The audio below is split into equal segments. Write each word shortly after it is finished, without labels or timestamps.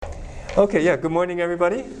Okay, yeah, good morning,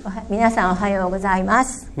 everybody. 皆さんおはようございま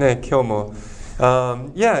す。ね、今日も、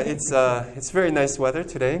yeah, it's very nice weather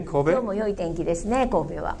today in 今日 Kobe. も良い天気ですね、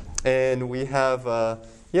神戸は。And we have,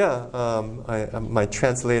 my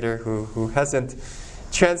translator who hasn't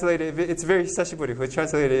translated, it's very 久しぶり who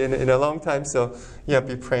translated in a long time, so yeah,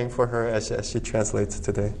 be praying for her as she translates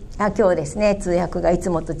today. 今日ですね、通訳がいつ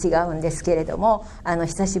もと違うんですけれども、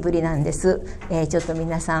久しぶりなんです。ちょっと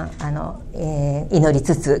皆さん祈り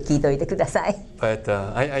つつ聞いておいてください。But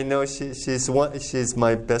I know she's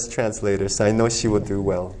my best translator, so I know she will do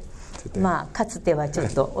well today. まあかつてはちょ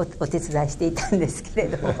っとお手伝いしていたんですけれ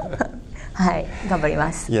ども、はい、頑張り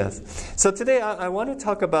ます。Yes. So today I want to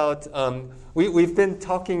talk about, we've been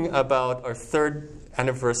talking about our third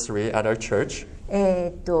anniversary at our church.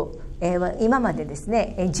 今までです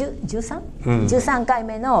ね、13回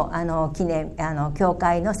目の記念教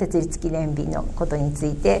会の設立記念日のことにつ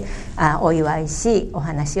いてお祝いしお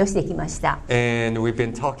話をしてきました。And we've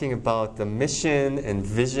been talking about the mission and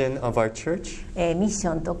vision of our church. ミッシ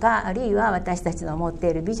ョンとかあるいは私たちの持って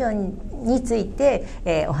いるビジョンについて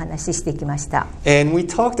お話ししてきました。And we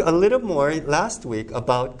talked a little more last week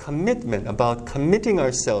about commitment, about committing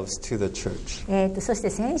ourselves to the church. そして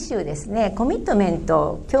先週ですね、コミットメン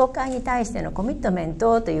ト、教会に対してのコミットメン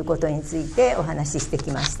トということについてお話ししてき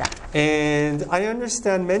ました。And I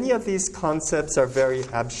understand many of these concepts are very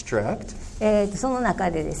abstract. その中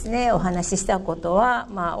でですね、お話ししたことは、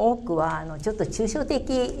多くはちょっと抽象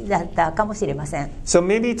的だったかもしれません。So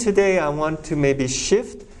maybe today I want to maybe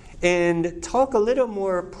shift and talk a little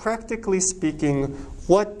more practically speaking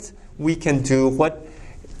what we can do, what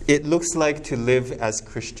it looks like to live as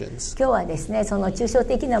Christians. 今日はですね、その抽象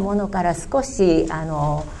的なものから少し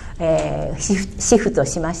シフト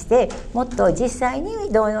しまして、もっと実際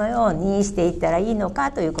にどのようにしていったらいいの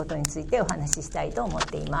かということについてお話ししたいと思っ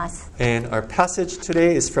ています。And our passage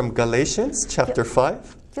today is from Galatians chapter 5.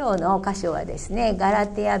 今日の箇所はですね、ガラ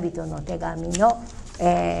テヤ人の手紙の、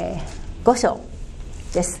5章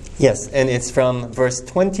です。Yes, and it's from verse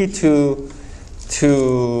 22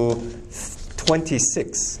 to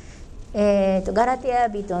 26. ガラテヤ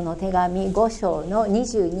人の手紙5章の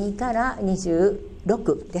22から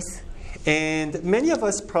26です。And many of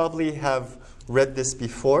us probably have read this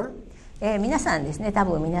before. 皆さんですね、多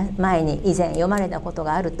分前に以前読まれたこと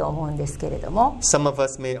があると思うんですけれども、 Some of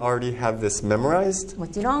us may already have this memorized. も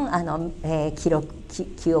ちろん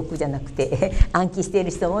記憶じゃなくて暗記してい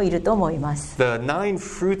る人もいると思います。 The 9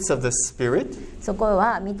 fruits of the Spirit. そこ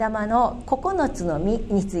は御霊の9つの実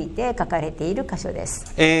について書かれている箇所です。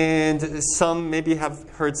 And some maybe have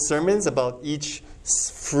heard sermons about each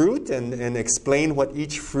fruit and explain what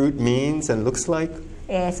each fruit means and looks like.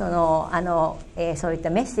 そういった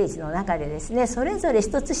メッセージの中でですね、それぞれ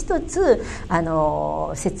一つ一つ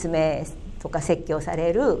説明とか説教さ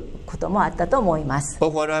れることもあったと思います。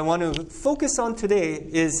 But what I want to focus on today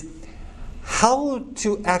is how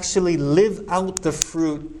to actually live out the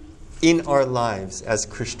fruit in our lives as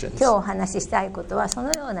Christians. 今日お話ししたいことは、そ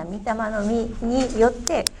のような御霊の実によっ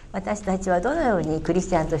て私たちはどのようにクリス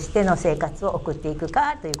チャンとしての生活を送っていく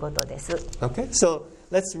かということです。 Okay, so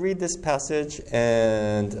let's read this passage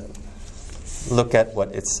and look at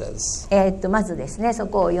what it says. まずですね、そ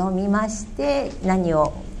こを読みまして何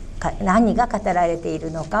が語られてい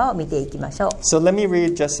るのかを見ていきましょう。 So let me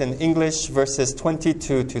read just in English verses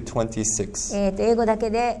 22 to 26. 英語だけ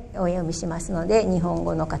でお読みしますので、日本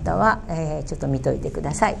語の方は、ちょっと見といてく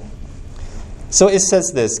ださい。 So it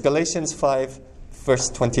says this, Galatians 5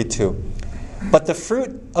 verse 22. But the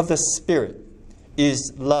fruit of the Spirit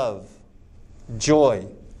is love, joy,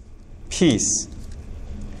 peace,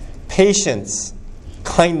 patience,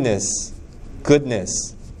 kindness,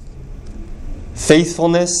 goodness,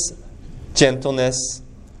 faithfulness, gentleness,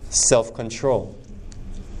 self-control.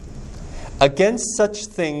 Against such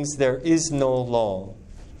things there is no law.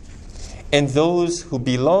 And those who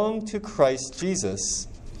belong to Christ Jesus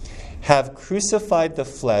have crucified the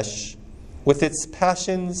flesh with its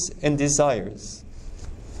passions and desires.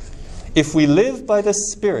 If we live by the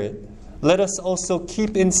Spirit, let us also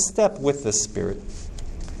keep in step with the Spirit.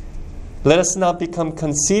 Let us not become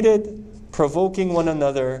conceited, provoking one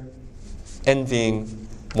another, envying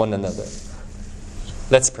one another.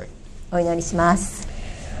 Let's pray. お祈りします。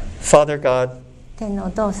 Father God, 天のお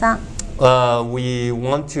父さん、we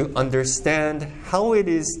want to understand how it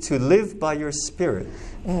is to live by your Spirit.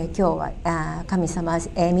 今日は神様、御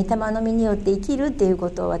霊の実によって生きるという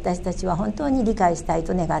ことを私たちは本当に理解したい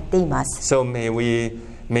と願っています。 So may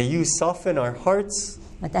you soften our hearts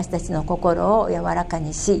私たちの心を柔らか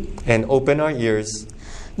にし、and open our ears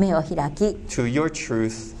目を開き to your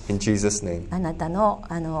truth in Jesus' name. あなたの、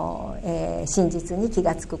真実に気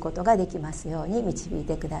がつくことができますように導い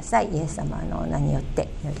てください。イエス様の名によって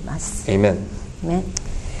祈ります。 Amen.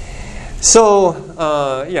 So,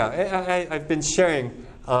 I've been sharing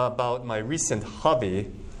about my recent hobby,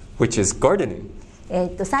 which is gardening.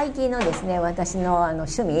 最近のですね、私の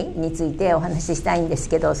趣味についてお話ししたいんです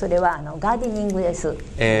けど、それはガーデニングです。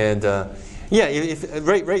And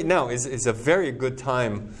right now is a very good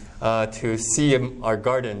time to see our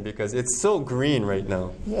garden because it's so green right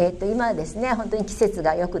now. 今ですね、本当に季節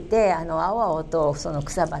が良くて青々とその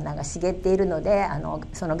草花が茂っているので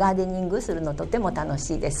そのガーデニングするのとても楽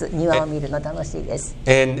しいです。庭を見るの楽しいです。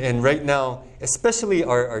And right now, especially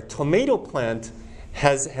our tomato plant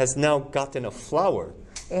has now gotten a flower.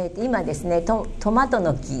 今ですね、トマト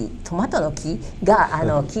の木が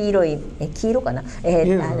黄色かな、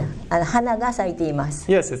花が咲いています。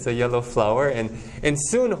Yes, it's a yellow flower, and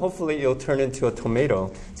soon, hopefully, it'll turn into a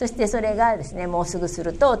tomato. そしてそれがですね、もうすぐす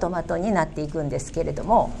るとトマトになっていくんですけれど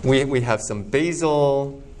も。We have some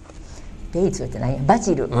basil. ベイズって何や？バ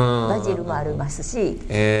ジルもありますし。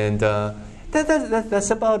And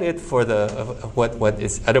that's about it for the what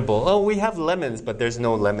is edible. Oh, we have lemons, but there's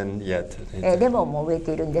no lemon yet. レモンも植え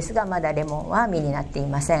ているんですが、まだレモンは実になってい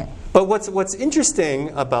ません。But what's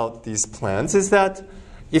interesting about these plants is that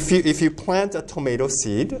if you plant a tomato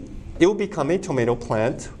seed, it will become a tomato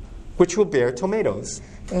plant, which will bear tomatoes.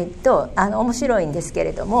 面白いんですけ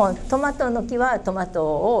れども、トマトの木はトマト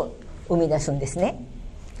を生み出すんですね。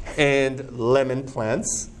And lemon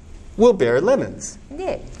plants will bear lemons.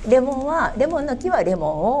 で、レモンの木はレ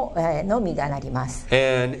モンの実がなります。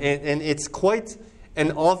And it's quite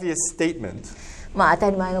an obvious statement. 当た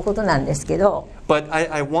り前のことなんですけど。But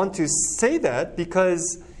I want to say that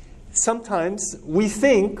because sometimes we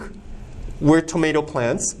think we're tomato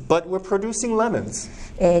plants, but we're producing lemons.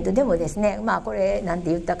 でもですね、これなん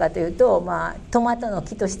て言ったかというと、トマトの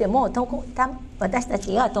木としても私た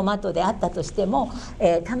ちがトマトであったとしても、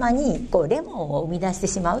たまにレモンを生み出して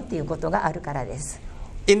しまうということがあるからです。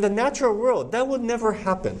In the natural world, that would never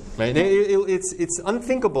happen, right? It's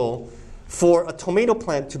unthinkable for a tomato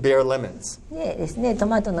plant to bear lemons. でですね、ト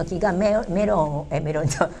マトの木がレ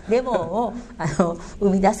モンを生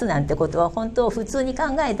み出すなんてことは本当普通に考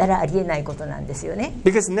えたらありえないことなんですよね。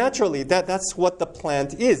Because naturally, that's what the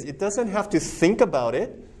plant is. It doesn't have to think about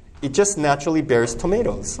it. It just naturally bears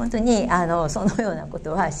tomatoes. 本当にそのようなこ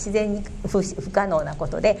とは自然に不可能なこ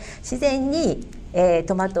とで、自然に、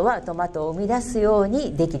トマトはトマトを生み出すよう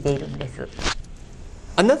にできているんです。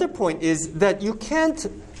Another point is that you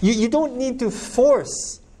don't need to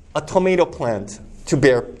force a tomato plant to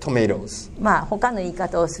bear tomatoes. 他の言い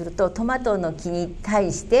方をすると、トマトの木に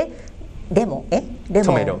対して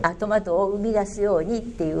トマトを生み出すようにっ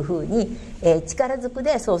ていうふうに、力ずく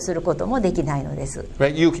でそうすることもできないのです。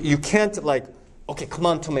Right? You can't okay, come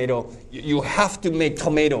on, tomato. You have to make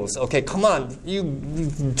tomatoes. Okay, come on. You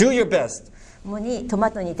do your best. ト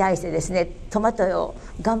マトに対してですね、トマトを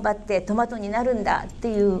頑張ってトマトになるんだって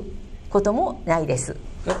いうこともないです。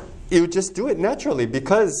You just do it naturally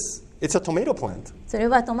because it's a tomato plant. それ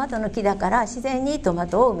はトマトの木だから自然にトマ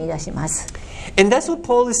トを生み出します。And that's what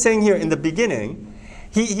Paul is saying here in the beginning.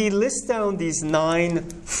 He lists down these 9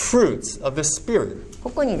 fruits of the Spirit.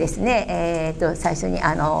 ここにですね、最初に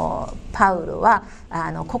パウロは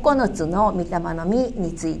9つの御霊の実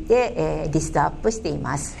について、リストアップしてい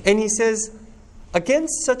ます。And he says,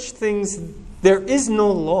 against such things there is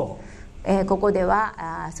no law. ここで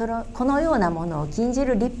はこのようなものを禁じ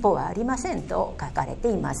る律法はありませんと書かれ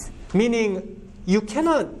ています。Meaning, you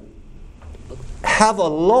cannot have a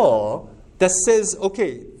law that says,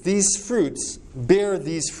 okay, these fruits bear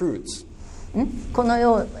these fruits. この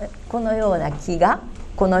ような木が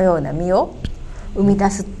このような実を生み出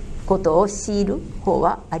すことを強いる法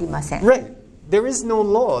はありません。Right. There is no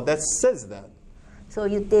law that says that. そう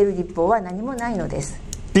言っている律法は何もないのです。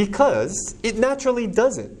Because it naturally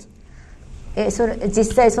does it.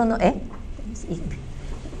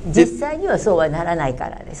 実際にはそうはならないか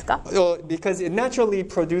らですか？ Because it naturally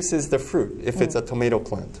produces the fruit if it's a tomato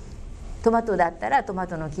plant. トマトだったらトマ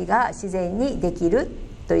トの木が自然にできる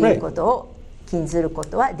ということを禁ずるこ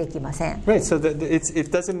とはできません。Right. So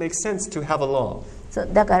it doesn't make sense to have a law.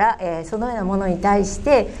 だから、そのようなものに対し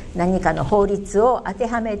て何かの法律を当て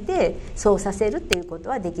はめてそうさせるということ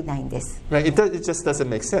はできないんです。Right. It just doesn't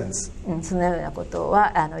make sense. そのようなこと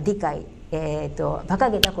は理解馬鹿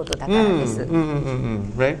げたことだからです。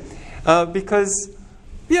Right? Because,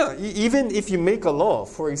 even if you make a law,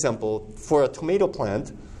 for example, for a tomato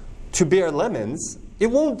plant to bear lemons, it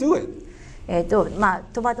won't do it.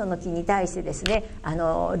 トマトの木に対してですね、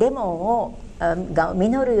レモンをが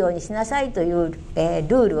実るようにしなさいという、ル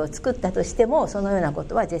ールを作ったとしても、そのようなこ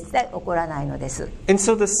とは絶対起こらないのです。And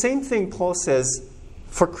so the same thing Paul says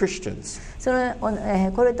for Christians.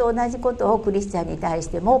 これと同じことをクリスチャンに対し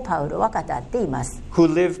てもパウロは語っています。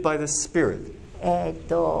Who live by the Spirit.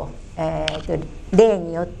 霊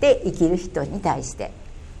によって生きる人に対して。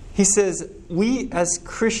He says, we as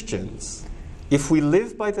Christians, if we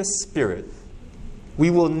live by the Spirit, we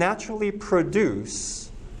will naturally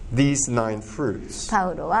produce these 9 fruits. パ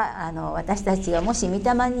ウロは私たちがもし御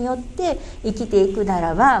霊によって生きていくな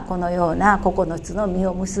らば、このような9つの実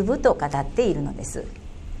を結ぶと語っているのです。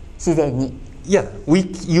自然に。Yeah,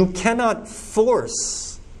 you cannot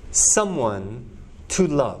force someone to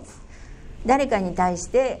love. 誰かに対し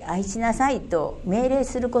て愛しなさいと命令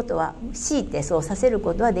することは、強いてそうさせる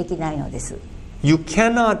ことはできないのです。You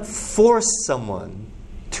cannot force someone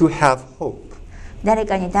to have hope. 誰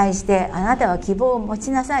かに対してあなたは希望を持ち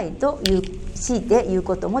なさいと強いて言う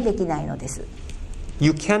こともできないのです。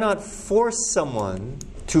You cannot force someone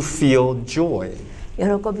to feel joy. 喜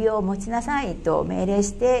びを持ちなさいと命令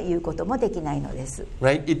して言うこともできないのです。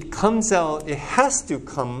Right? It comes out, it has to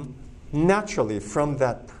come naturally from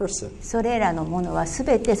that person. それらのものはす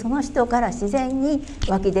べてその人から自然に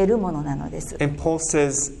湧き出るものなのです。And Paul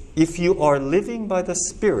says, if you are living by the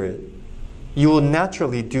Spirit, you will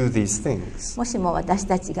naturally do these things. もしも私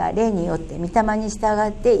たちが霊によって御霊に従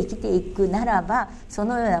って生きていくならば、そ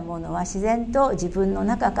のようなものは自然と自分の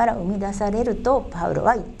中から生み出されるとパウロ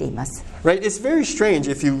は言っています。Right? It's very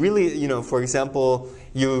strange if you really, for example,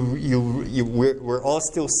 we're all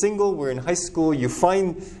still single, we're in high school, you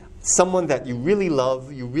find someone that you really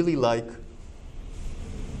love, you really like.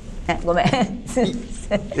 ごめん。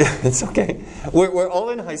It's okay. We're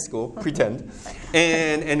all in high school, pretend,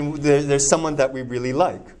 and there's someone that we really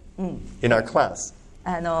like in our class.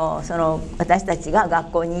 私たちが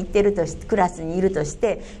学校に行っているとして、クラスにいるとし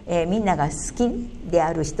て、みんなが好きで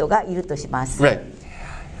ある人がいるとします。Right.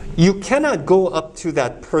 You cannot go up to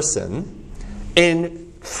that person and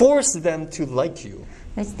force them to like you.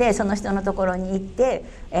 そしてその人のところに行って、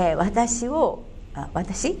私を好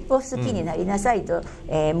きになりなさいと、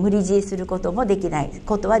無理強いすることもできない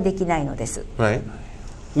ことはできないのです。Right?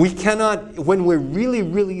 We cannot, when we're really,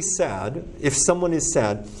 really sad, if someone is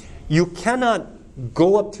sad, you cannot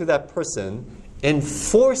go up to that person and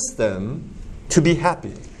force them to be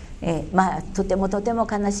happy. とてもとても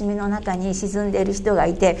悲しみの中に沈んでいる人が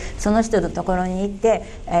いて、その人のところに行っ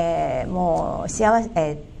て、もう幸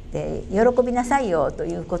せ、喜びなさいよと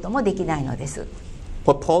いうこともできないのです。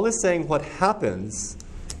What Paul is saying, what happens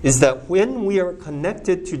is that when we are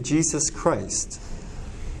connected to Jesus Christ,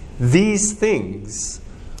 these things,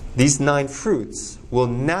 these 9 fruits, will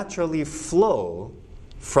naturally flow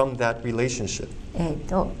from that relationship.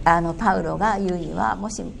 パウロが言うには、も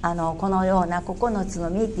しこのような9つの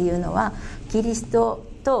実っていうのはキリスト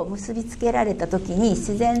と結びつけられた時に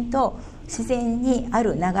自然にあ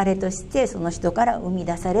る流れとしてその人から生み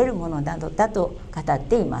出されるものなどだと語っ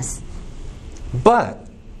ています。But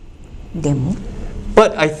でも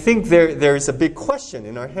I think there is a big question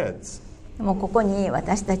in our heads. もうここに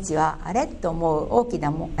私たちはあれと思う大き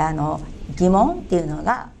な疑問っていうの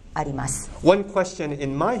があります。One question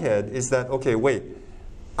in my head is that, okay, wait,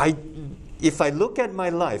 if I look at my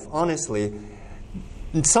life honestly,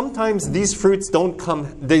 sometimes these fruits don't come,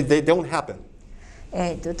 they don't happen.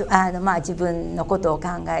 自分のことを考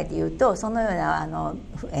えて言うと、そのような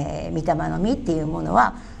御霊の実っていうもの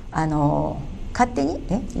は勝手に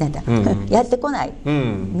やってこない、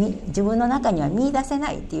自分の中には見出せ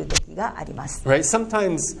ないっていう時があります。Right?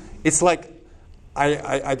 Sometimes it's like I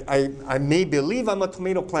may believe I'm a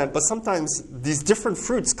tomato plant, but sometimes these different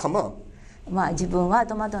fruits come up. 自分は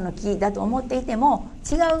トマトの木だと思っていても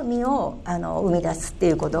違う実を生み出すって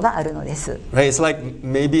いうことがあるのです。Right? It's like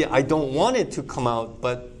maybe I don't want it to come out,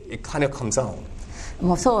 but it kind of comes out.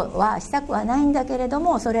 もうそうはしたくはないんだけれど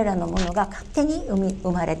も、それらのものが勝手に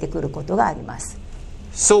生まれてくることがあります。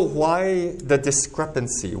So why the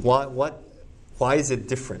discrepancy? Why is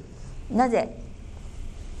it different? なぜ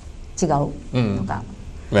違うのか。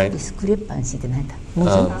Right? ディスクレパンシーって何だ？矛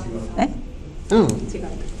盾？違う。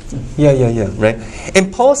Yeah, right?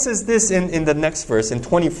 And Paul says this in the next verse, in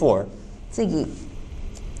 24. 次。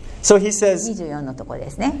So he says, 24のところで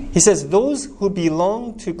すね。He says, those who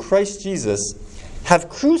belong to Christ Jesus have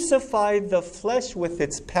crucified the flesh with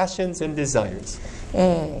its passions and desires.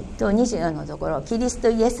 24のところ、キリスト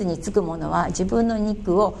イエスにつく者は自分の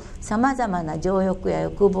肉をさまざまな情欲や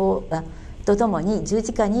欲望とともに十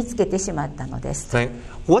字架につけてしまったのです。Right?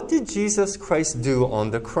 What did Jesus Christ do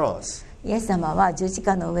on the cross? イエス様は十字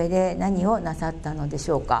架の上で何をなさったので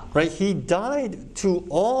しょうか。 Right? He died to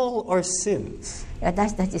all our sins.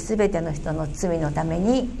 私たちすべての人の罪のため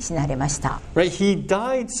に死なれました。 Right? He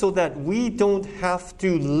died so that we don't have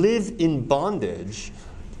to live in bondage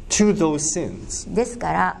to those sins. です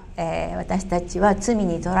から、私たちは罪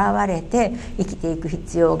にとらわれて生きていく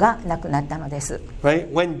必要がなくなったのです。 Right?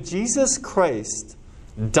 When Jesus Christ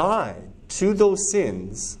died to those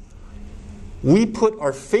sins, we put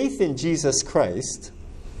our faith in Jesus Christ.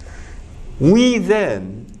 We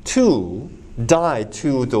then too die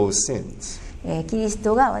to those sins. キリス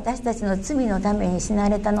トが私たちの罪のために死な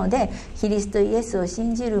れたので、キリストイエスを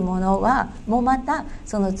信じる者はもうまた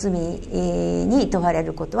その罪に問われ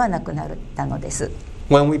ることはなくなったのです。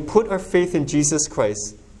 When we put our faith in Jesus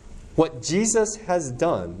Christ, what Jesus has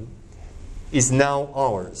done is now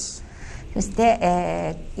ours. そし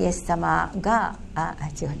て、イエス様が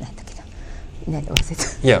違う何だっけな、忘れた。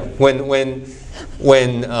 Yeah,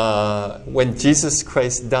 when Jesus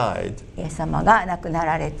Christ died, イエス様が亡くな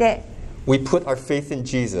られて、 we put our faith in イエ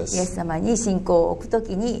Jesus. ス様に信仰を置くと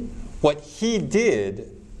きに、 What he did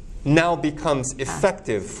now becomes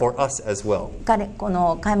effective for us as well. こ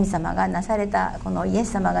の神様がなされた、このイエ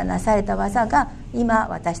ス様がなされた技が今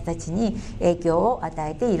私たちに影響を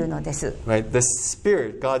与えているのです。 Right? The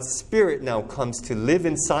Spirit, God's Spirit now comes to live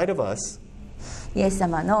inside of us. イエス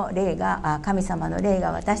様の霊が、神様の霊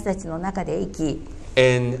が私たちの中で生き、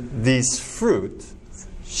 And these fruit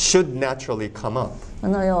should naturally come up. こ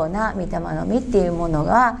のような御霊の実っていうもの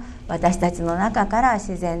が私たちの中から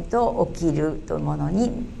自然と起きるというもの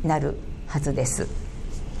になるはずです。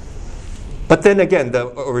 But then again, the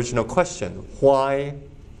original question, why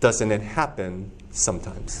doesn't it happen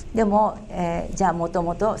sometimes? でも、じゃあもと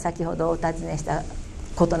もと先ほどお尋ねした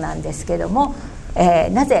ことなんですけども、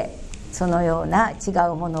なぜそのような違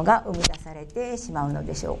うものが生み出されてしまうの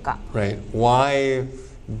でしょうか。 Right? Why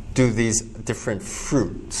do these different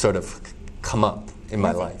fruit sort of come up in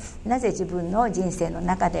my life? なぜ自分の人生の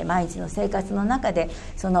中で、毎日の生活の中で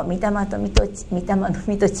その御霊の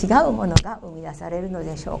実と違うものが生み出されるの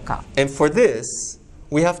でしょうか。 And for this,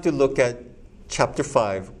 we have to look at chapter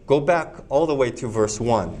 5. Go back all the way to verse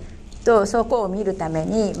 1. とそこを見るため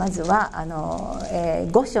にまずは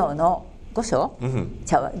5章の5章、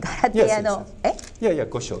じゃあガラテアの Yeah,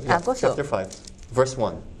 5章. Yeah, 5章 chapter 5, verse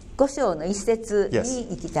 1. 5章の一節に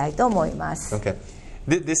行きたいと思います。 Okay.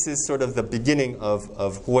 This is sort of the beginning of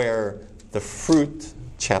where the fruit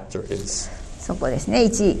chapter is. そこですね。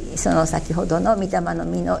その先ほどの御霊の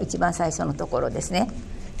実の一番最初のところですね。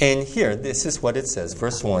 And here, this is what it says,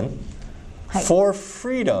 verse 1. はい。 For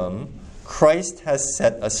freedom, Christ has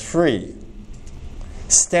set us free.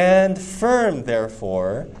 Stand firm,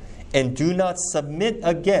 therefore, and do not submit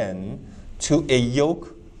again to a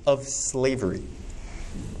yoke of slavery.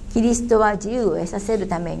 キリストは自由を得させる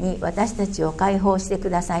ために私たちを解放してく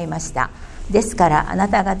ださいました。ですからあな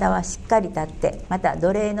た方はしっかり立って、また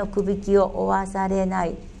奴隷のくびきを負わせ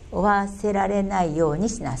られないように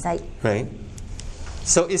しなさい。 Right?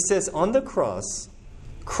 So it says on the cross,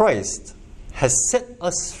 Christ has set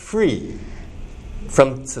us free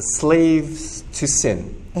from the slaves to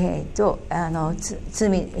sin. キ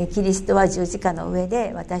リストは十字架の上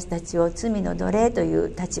で私たちを罪の奴隷とい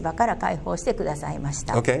う立場から解放してくださいまし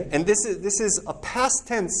た。 Okay? And this is a past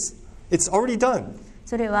tense. It's already done.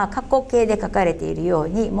 それは過去形で書かれているよう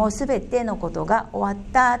に、もうすべてのことが終わ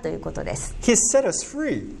ったということです。 He set us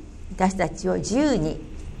free. 私たちを自由に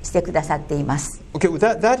してくださっています。 Okay,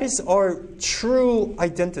 that is our true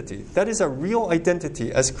identity. That is our real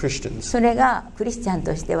identity as Christians. それがクリスチャン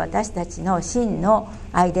として私たちの真の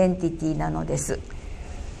アイデンティティなのです。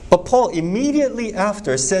 But Paul immediately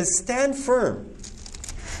after says, stand firm.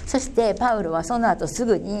 そしてパウロはその後す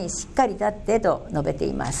ぐにしっかり立ってと述べて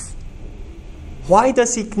います。 Why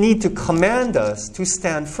does he need to command us to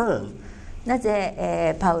stand firm? な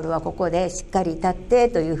ぜ、パウロはここでしっかり立って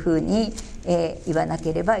というふうに、言わな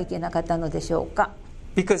ければいけなかったのでしょうか。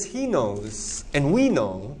 Because he knows, and we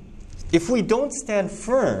know, if we don't stand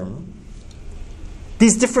firm,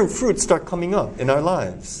 these different fruits start coming up in our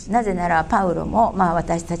lives. なぜならパウロも、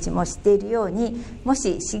私たちも知っているように、も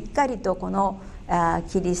ししっかりとこの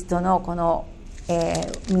キリストのこの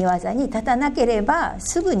御業に立たなければ、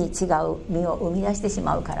すぐに違う実を生み出してし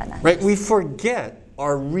まうからなんです。 Right? We forget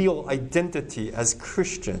our real identity as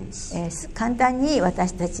Christians. 簡単に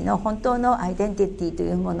私たちの本当のアイデンティティと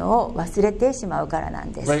いうものを忘れてしまうからな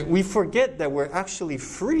んです。 Right? We forget that we're actually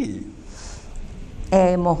free.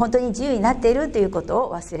 もう本当に自由になっているということ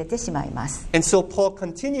を忘れてしまいます。 And so Paul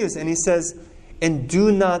continues and he says, and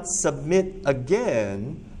do not submit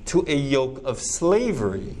again to a yoke of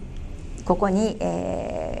slavery. ここに、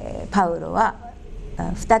パウロは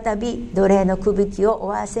再び奴隷のくびきを負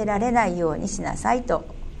わせられないようにしなさいと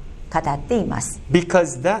語っています。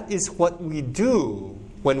 Because that is what we do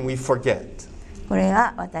when we forget. これ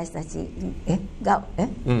が私たちが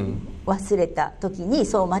忘れた時に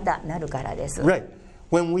そうまたなるからです。 Right.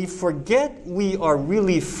 When we forget we are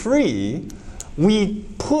really free, we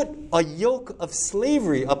put a yoke of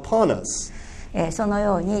slavery upon us. その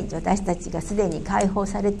ように私たちがすでに解放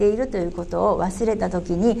されているということを忘れた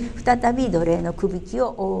時に再び奴隷のくびき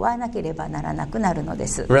を負わなければならなくなるので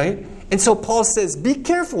す。 Right? And so Paul says, be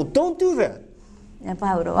careful, don't do that.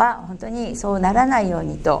 パウロは本当にそうならないよう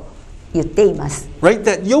にと言っています。 Right?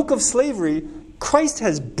 That yoke of slavery, Christ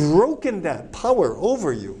has broken that power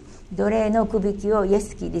over you. 奴隷のくびきをイエ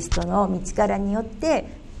ス・キリストの道からによって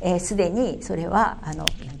すでにそれは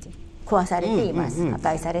壊されています。破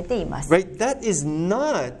壊されています。 Right? That is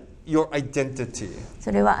not your identity.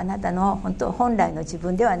 それはあなたの本来の自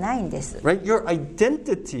分ではないんです。 Right? Your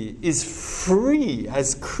identity is free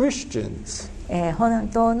as Christians. 本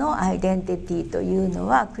当のアイデンティティというの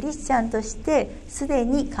はクリスチャンとしてすで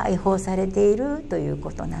に解放されているという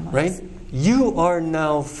ことなのです。 Right? You are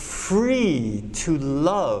now free to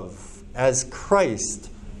love as Christ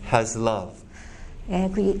has loved.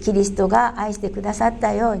 キリストが愛してくださっ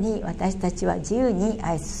たように私たちは自由に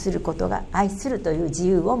愛するという自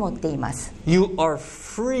由を持っています。 You are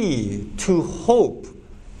free to hope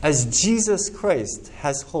as Jesus Christ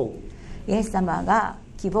has hope. イエス様が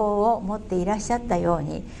希望を持っていらっしゃったよう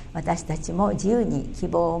に私たちも自由に希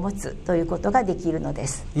望を持つということができるので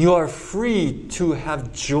す。 You are free to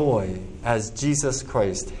have joy as Jesus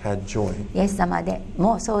Christ had joy. イエス様で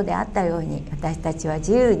もそうであったように私たちは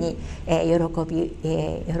自由に喜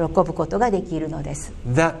ぶことができるのです。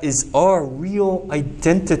 That is our real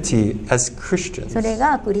identity as Christians. それ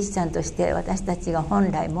がクリスチャンとして私たちが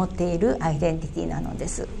本来持っているアイデンティティなので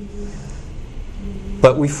す。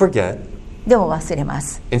 But we forget. でも忘れま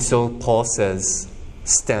す。 And so Paul says,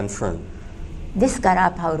 stand firm. ですから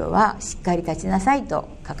パウロはしっかり立ちなさいと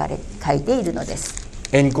書いているのです。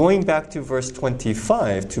 And going back to verse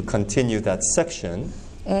 25 to continue that section,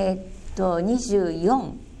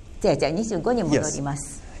 25に戻りま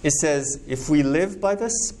す。 it says, if we live by the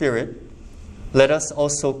Spirit, let us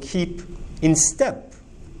also keep in step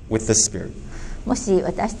with the Spirit. もし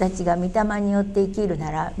私たちが御霊によって生きるな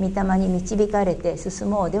ら御霊に導かれて進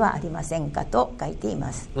もうではありませんかと書いてい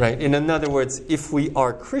ます。 Right? In other words, if we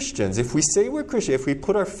are Christians, if we say we're Christian, if we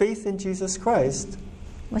put our faith in Jesus Christ,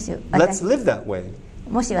 もし let's live that way.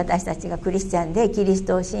 私たちがクリスチャンでキリス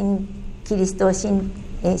トを信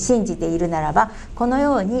じているならばこの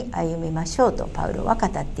ように歩みましょうとパウロは語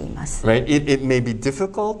っています。 Right? It may be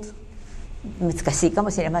difficult. 難しいかも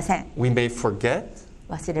しれません。 We may forget.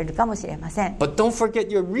 忘れるかもしれません。 But don't forget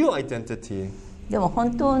your real identity. でも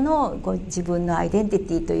本当の自分のアイデンティ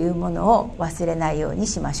ティというものを忘れないように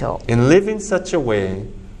しましょう。 And live in such a way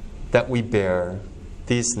that we bear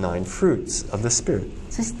these 9 fruits of the Spirit.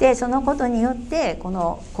 そしてそのことによってこ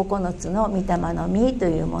の9つの御霊の実と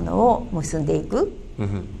いうものを結んでいく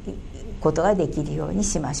ことができるように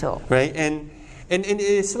しましょう。 Right? And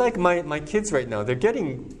it's like my kids right now. They're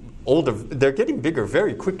getting older. They're getting bigger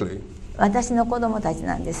very quickly. 私の子供たち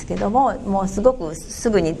なんですけども、もうすごくす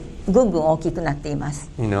ぐにぐんぐん大きくなっていま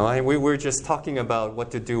す。You know, we were just talking about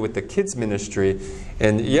what to do with the kids ministry,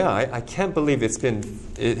 and yeah, I can't believe it's been.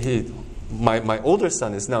 My older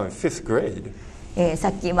son is now in 5th grade. さ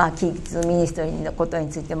っきキッズミニストリーのことに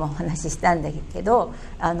ついてもお話ししたんだけど、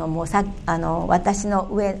もう私の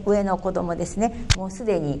上の子供ですね、もうす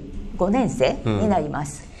でに5年生になりま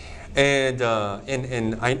す。And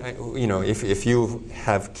I you know, if you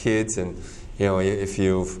have kids and if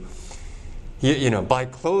you buy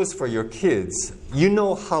clothes for your kids, you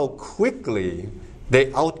know how quickly they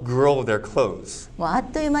outgrow their clothes. もうあ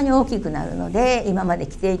っという間に大きくなるので、今まで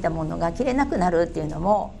着ていたものが着れなくなるっていうの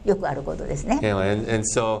もよくあることですね。And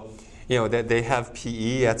so that they have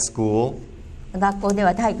PE at school. 学校で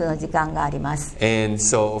は体育の時間があります。And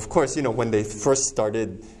so of course, when they first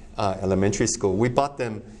started elementary school, we bought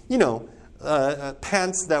them,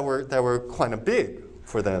 pants that were kind of big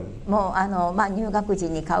for them. もう入学時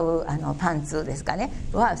に買うパンツですかね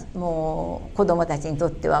はもう子供たちにと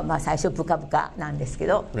っては最初ブカブカなんですけ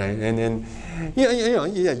ど。Right, and then you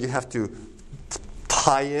have to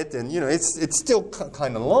tie it, and it's still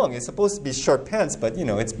kind of long. It's supposed to be short pants, but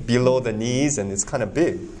it's below the knees and it's kind of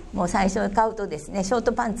big. もう最初買うとですね、ショー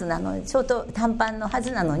ト短パンのは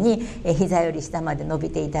ずなのに膝より下まで伸び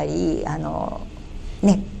ていたり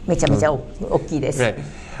めちゃめちゃ大きいです。Right.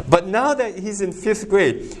 But now that he's in 5th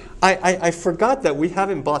grade, I forgot that we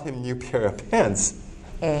haven't bought him new pair of pants.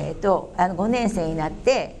 5年生になっ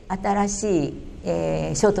て新しい、シ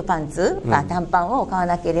ョートパンツ、短パンを買わ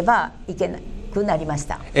なければいけなくなりまし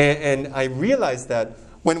た。And I realized that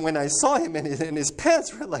when I saw him and his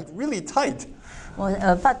pants were like really tight. もう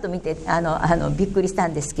パッと見てびっくりした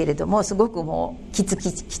んですけれども、すごくもうキツ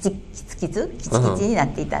キツになっ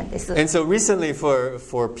ていたんです。And so recently for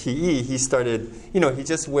PE, he started, he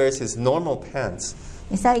just wears his normal pants.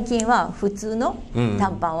 最近は普通の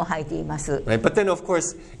短パンを履いています。Right? But then of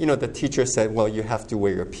course, the teacher said, well, you have to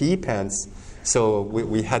wear your PE pants. So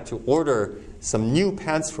we had to order some new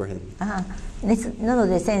pants for him. なの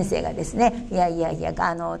で先生がですね、いや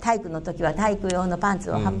体育の時は体育用のパン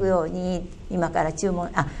ツを履くように、今から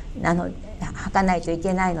履かないとい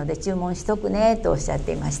けないので注文しとくねとおっしゃっ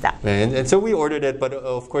ていました。And so we ordered it, but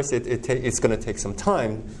of course it's going to take some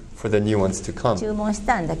time for the new ones to come. 注文し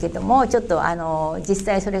たんだけども、ちょっと実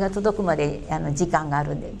際それが届くまで時間があ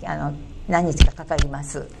るんで、何日かかかりま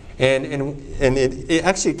す。And it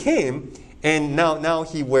actually came.And now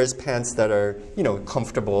he wears pants that are,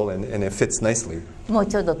 comfortable and it fits nicely. もう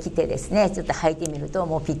ちょうど着てですね、ちょっと履いてみると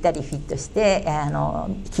もうぴったりフィットして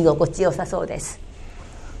着心地良さそうです。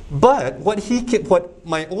But what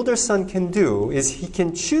my older son can do is he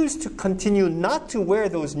can choose to continue not to wear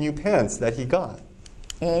those new pants that he got.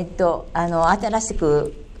 新し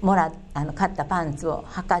く買ったパンツを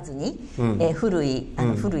履かずに、古い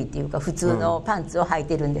っていうか普通のパンツを履い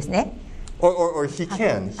てるんですね。Or he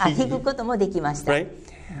can. 履くこともできました。Right?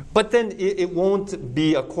 But then it won't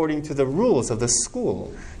be according to the rules of the school.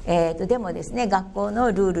 でもですね、学校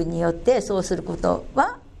のルールによってそうすること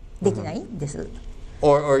はできないんです。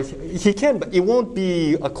Or he can, but it won't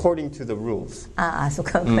be according to the rules. そう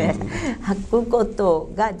か、履くこと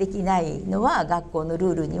ができないのは学校の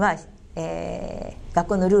ルールには、学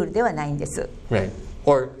校のルールではないんです。Right.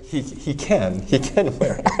 Or he can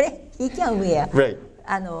wear. あれ、he can wear. Right.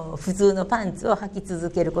普通のパンツを履き続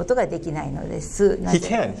けることができないのです。He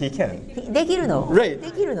can. できるの？ Right.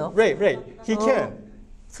 できるの？ Right. He can.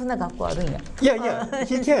 そんな学校あるんや。Yeah.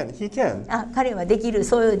 He can. 彼はできる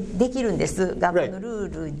んです。学校のル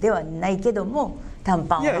ールではないけども、短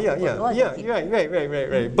パンを履くことはできる。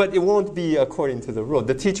Right. But it won't be according to the rule.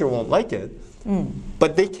 The teacher won't like it.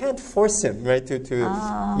 But they can't force him, right?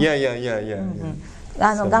 Yeah.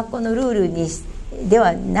 学校のルールにで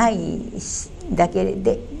はないだけ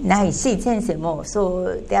でないし、先生もそ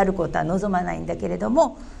うであることは望まないんだけれど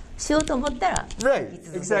も、しようと思ったら Right,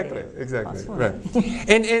 exactly. Right.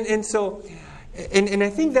 And so and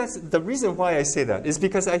I think that's the reason why I say that is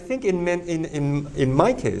because I think in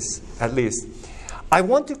my case at least I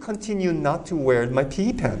want to continue not to wear my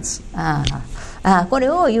PE pants. これ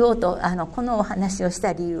を言おうとこのお話をし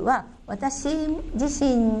た理由は、私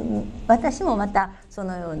もまたそ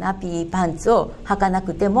のような PE パンツを履かな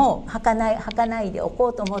くても履かないでおこ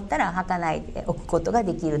うと思ったら履かないでおくことが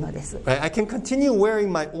できるのです。Right? I can continue wearing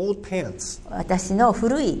my old pants. 私の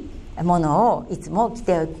古いものをいつも着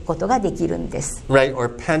ておくことができるんです。Right? Or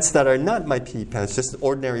pants that are not my PE pants, just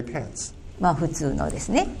ordinary pants. 普通ので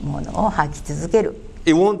すね、ものを履き続ける。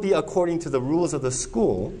It won't be according to the rules of the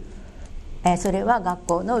school. それは学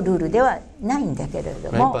校のルールではないんだけれ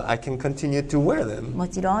ども、Right? But I can continue to wear them. も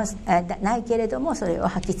ちろんないけれども、それを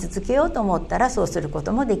履き続けようと思ったらそうするこ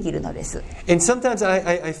ともできるのです。And sometimes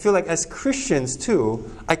I feel like as Christians too,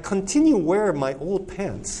 I continue wear my old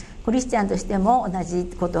pants. クリスチャンとしても同じ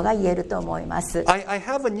ことが言えると思います。I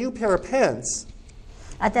have a new pair of pants.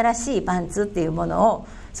 新しいパンツっていうものを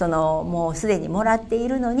もうすでにもらってい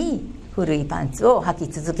るのに古いパンツを履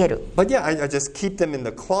き続ける。But yeah, I just keep them in the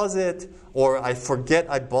closet, or I forget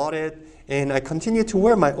I bought it, and I continue to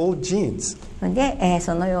wear my old jeans. で、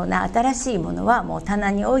そのような新しいものはもう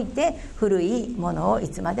棚に置いて古いものをい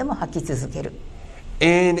つまでも履き続ける。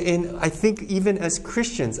And I think even as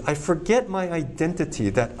Christians, I forget my identity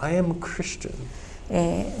that I am a Christian.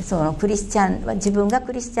 そのクリスチャンは自分が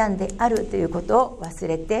クリスチャンであるということを忘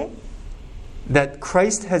れて、That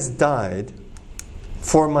Christ has died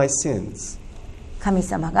for my sins. イエ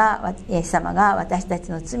ス様が私たち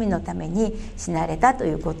の罪のために死なれたと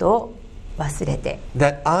いうことを忘れて、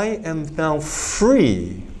That I am now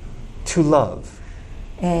free to love.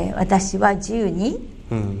 私は自由に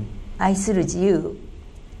愛する自由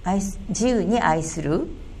に愛する。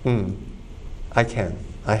I have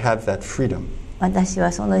that freedom. 私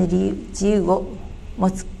はその自由を持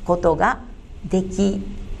つことができ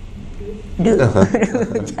る。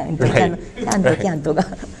ちゃんとキャントが。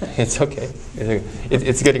It's okay.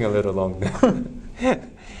 It's getting a little long now.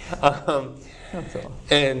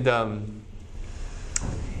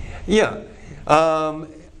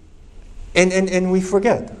 And and we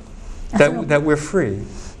forget that we're free.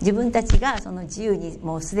 自分たちがその自由に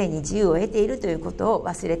もうすでに自由を得ているということを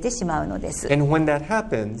忘れてしまうのです。And when that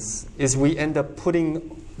happens, is we end up putting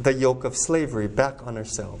the yoke of slavery back on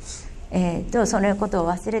ourselves. そのことを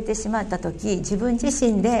忘れてしまったとき、自分自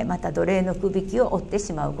身でまた奴隷のくびきを負って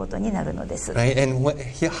しまうことになるのです。Right? And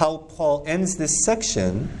how Paul ends this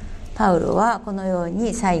section, パウロはこのよう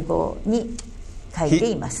に最後に書いて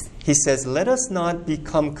います。he says, "Let us not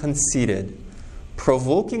become conceited,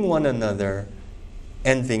 provoking one another,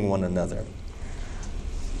 envying one another."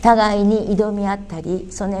 互いに挑み合ったり、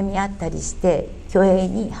そねみ合ったりして、虚栄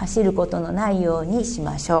に走ることのないようにし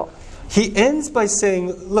ましょう。He ends by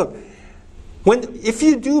saying, "Look, if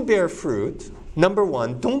you do bear fruit, number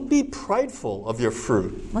one, don't be prideful of your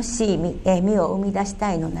fruit." もし実を生み出し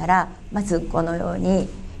たいのなら、まずこのように、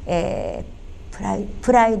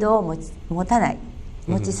プライドを持たない、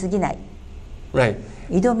持ちすぎない、Right.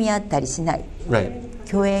 挑み合ったりしない、Right.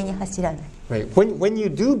 虚栄に走らない。Right. When you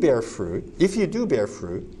do bear fruit, if you do bear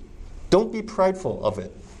fruit, don't be prideful of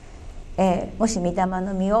it. もし御霊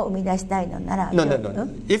の実を生み出したいのなら、No.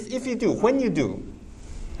 If you do, when you do,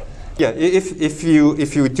 yeah, if you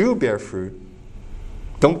do bear fruit,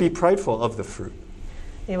 don't be prideful of the fruit.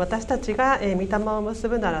 私たちが御霊を結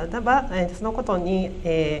ぶならば、そのことに、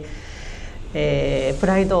プ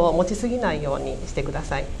ライドを持ちすぎないようにしてくだ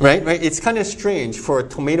さい。Right. It's kind of strange for a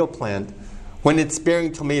tomato plant when it's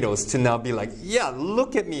bearing tomatoes to now be like, yeah,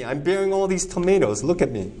 look at me, I'm bearing all these tomatoes, look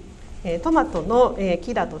at me. トマトの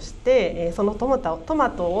木だとして、そのトマト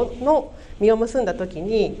の実を結んだ時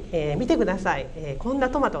に、見てください、こんな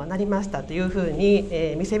トマトがなりましたというふうに、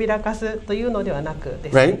見せびらかすというのではなくで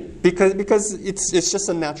すね。Right? Because it's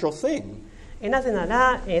just a natural thing. なぜな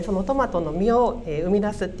ら、そのトマトの実を生み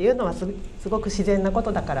出すっていうのはすごく自然なこ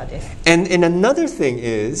とだからです。And another thing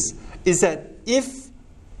is that if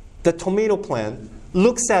the tomato plant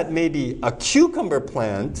looks at maybe a cucumber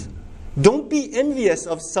plant, don't be envious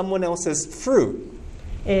of someone else's fruit.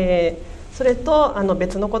 それと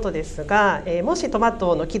別のことですが、もしトマ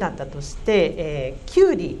トの木だったとして、キュ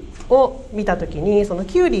ウリを見たときにその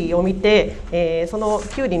キュウリを見て、その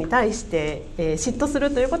キュウリに対して、嫉妬す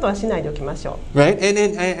るということはしないでおきましょう。Right? And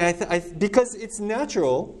because it's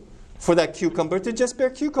natural for that cucumber to just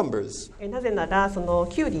bear cucumbers. なぜならその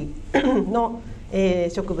キュウリの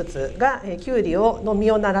植物がキュウリの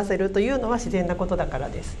実をならせるというのは自然なことだから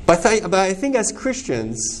です。But I think as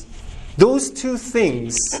Christians, those two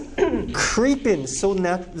things creep in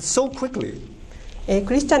so quickly.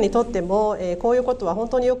 クリスチャンにとってもこういうことは本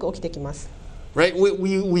当によく起きてきます。Right?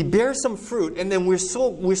 We bear some fruit and then we're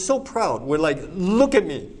so proud. We're like, look at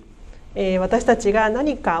me. 私たちが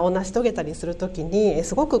何かを成し遂げたりするときに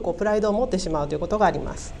すごくプライドを持ってしまうということがあり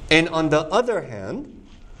ます。And on the other hand,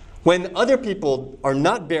 when other people are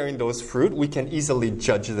not bearing those fruit, we can easily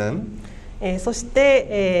judge them. そし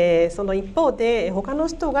て、その一方で他の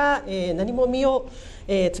人が、何も実を、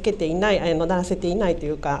つけていないならせていないとい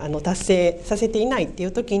うか達成させていないとい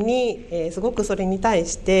う時に、すごくそれに対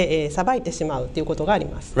して、裁いてしまうということがあり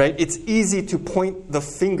ます。Right? It's easy to point the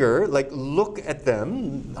finger, like look at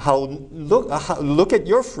them. Look at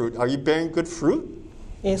your fruit. Are you bearing good fruit?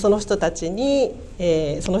 その人たち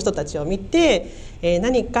を見て、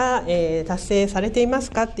何か、達成されていま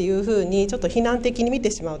すかっていうふうにちょっと非難的に見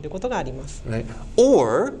てしまうということがあります。Right?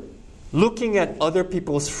 Or looking at other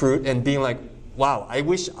people's fruit and being like, wow, I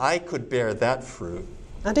wish I could bear that fruit.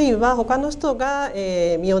 あるいは他の人が、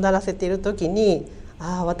実をならせているときに、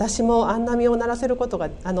私もあんな実をならせること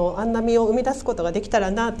があんな実を生み出すことができた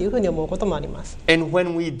らなというふうに思うこともあります。And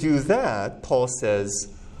when we do that, Paul says,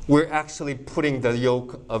 we're actually putting the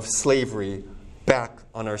yoke of slavery back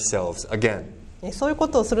on ourselves again. そういうこ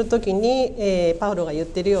とをするときに、パウロが言っ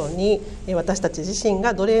ているように、私たち自身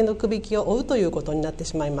が奴隷のくびきを負うということになって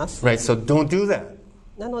しまいます。Right, so don't do that.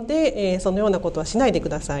 なので、そのようなことはしないでく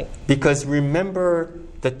ださい。Because remember,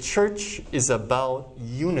 the church is about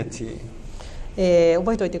unity.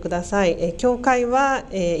 覚えておいてください。教会は、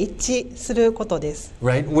一致することです。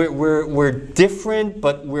Right, we're different,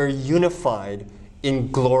 but we're unified in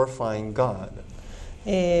glorifying God.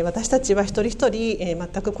 私たちは一人一人、全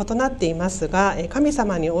く異なっていますが、神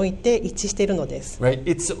様において一致しているのです。Right?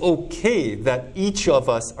 It's okay that each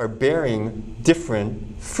of us are bearing different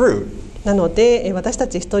fruit. なので私た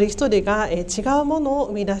ち一人一人が違うものを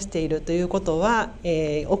生み出しているということは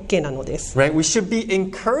OK なのです。Right? We should be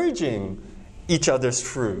encouraging each other's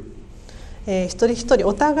fruit. 一人一人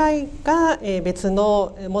お互いが別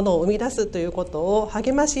のものを生み出すということを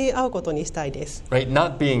励まし合うことにしたいです。Right?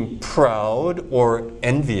 Not being proud or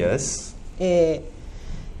envious.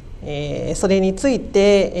 それについ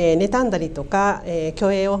て、妬んだりとか、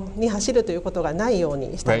虚栄に走るということがないよう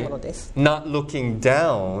にしたいものです。Not looking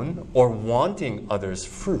down or wanting others'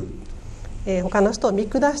 fruit. 他の人を見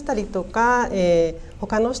下したりとか、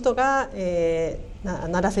他の人が、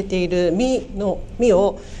ならせている実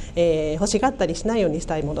を、欲しがったりしないようにし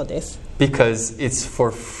たいものです。Because it's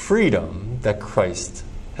for freedom that Christ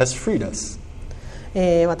has freed us.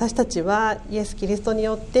 私たちはイエス・キリストに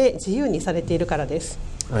よって自由にされているからです。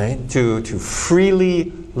Right? To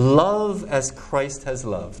freely love as Christ has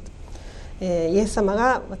loved. イエス様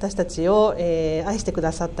が私たちを、愛してく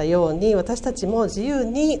ださったように、私たちも自由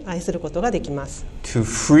に愛することができます。To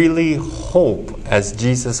freely hope as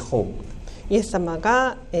Jesus hoped. イエス様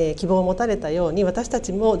が、希望を持たれたように、私た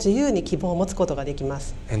ちも自由に希望を持つことができま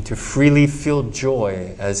す。And to freely feel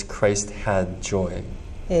joy as Christ had joy.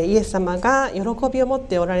 イエス様が喜びを持っ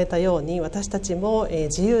ておられたように、私たちも、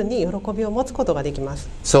自由に喜びを持つことができます。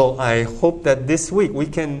So I hope that this week we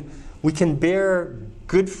can bear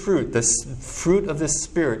good fruit, the fruit of the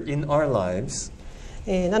Spirit in our lives.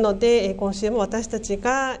 なので今週も私たち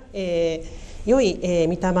が、良い、御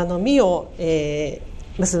霊の実を、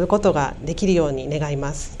結ぶことができるように願い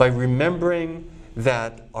ます。By remembering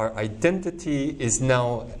that our identity is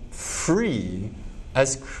now free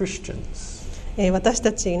as Christians. 私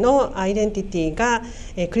たちのアイデンティティが、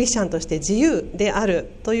クリスチャンとして自由である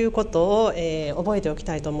ということを、覚えておき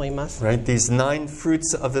たいと思います。Right? These 9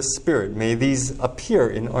 fruits of the Spirit, may these appear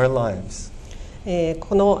in our lives.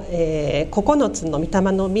 この、9つの御霊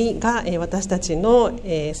の実が、私たちの、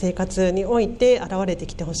生活において現れて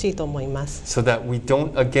きてほしいと思います。So that we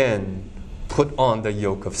don't again put on the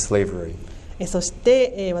yoke of slavery. そし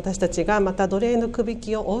て、私たちがまた奴隷のくび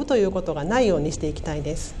きを負うということがないようにしていきたい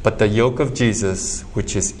です。But the yoke of Jesus,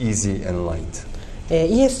 which is easy and light.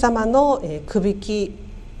 イエス様の、くびき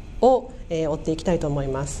を、追っていきたいと思い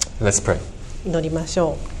ます。Let's pray. 祈りまし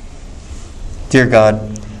ょう。Dear God,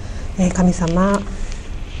 神様、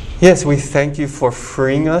yes, we thank you for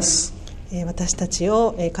freeing us. 私たち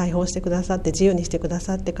を解放してくださって自由にしてくだ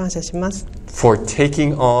さって感謝します。For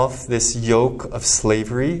taking off this yoke of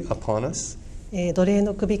slavery upon us. 奴隷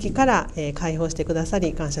のくびきから解放してくださ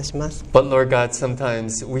り感謝します。But Lord God,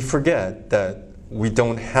 sometimes we forget that we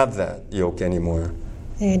don't have that yoke anymore.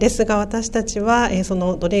 ですが私たちはそ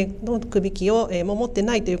の奴隷のくびきをもう持って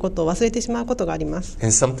ないということを忘れてしまうことがあります。And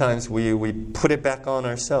sometimes we put it back on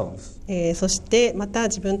ourselves. そしてまた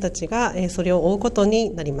自分たちがそれを追うこと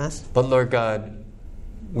になります。But Lord God,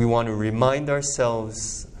 we want to remind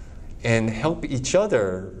ourselves and help each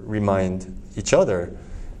other remind each other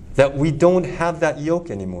that we don't have that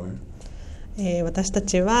yoke anymore. 私た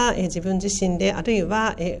ちは自分自身であるい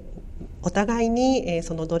はお互いに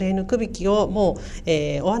その奴隷のくびきをもう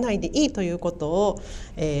追わないでいいということを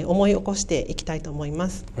思い起こしていきたいと思いま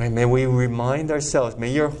す。Right? May we remind ourselves,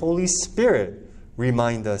 may your Holy Spirit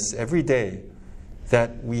remind us every day that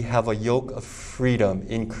we have a yoke of freedom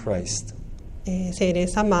in Christ. 聖霊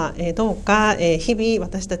様、どうか日々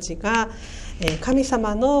私たちが神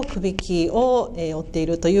様のくびきを追ってい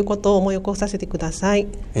るということを思い起こさせてください。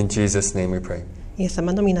In Jesus' name we pray. イエス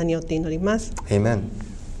様の皆によって祈ります。Amen.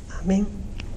 アーメン。